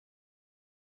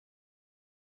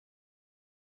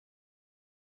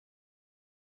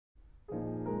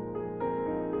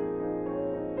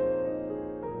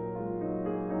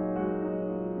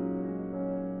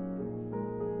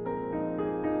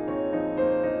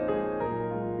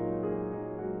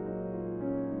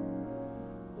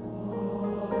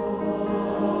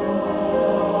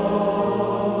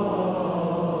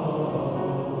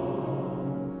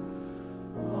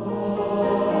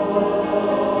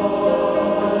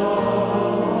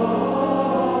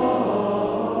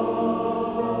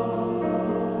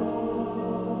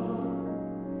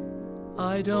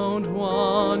I don't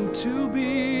want to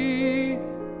be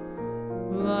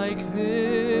like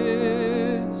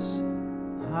this.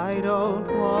 I don't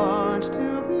want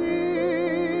to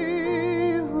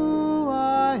be who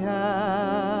I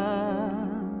am.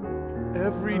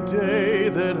 Every day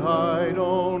that I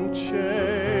don't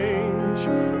change,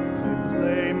 I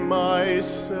blame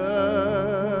myself.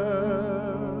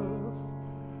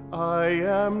 I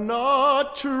am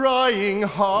not trying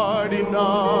hard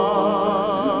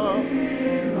enough.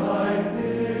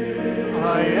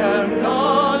 I am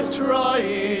not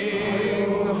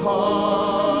trying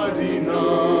hard enough.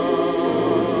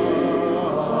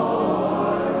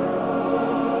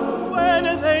 When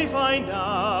they find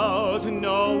out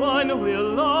no one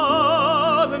will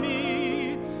love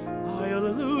me, I'll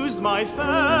lose my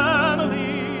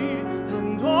family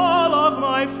and all of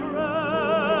my friends.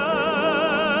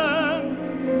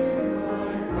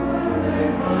 When they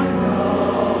find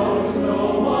out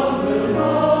no one will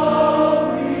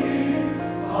love me,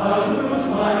 I'll lose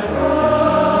my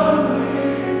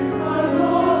family and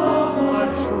all of my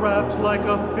I'm trapped like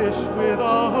a fish with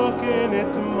a hook in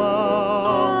its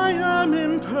mouth. I am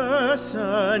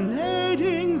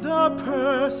impersonating the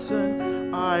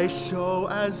person I show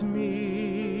as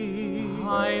me.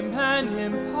 I'm an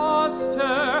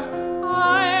imposter.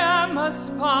 I am a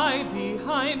spy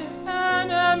behind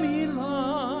enemy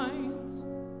lines.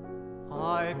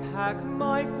 I pack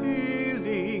my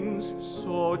feelings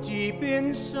so deep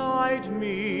inside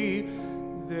me,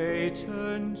 they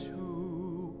turn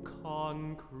to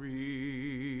concrete.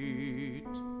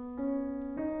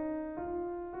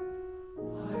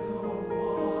 I don't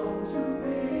want to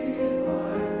be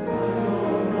like that. I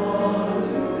don't want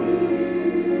to be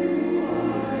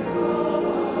who I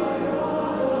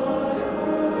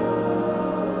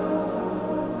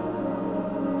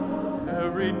am.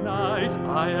 Every night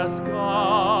I ask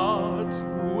God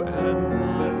to end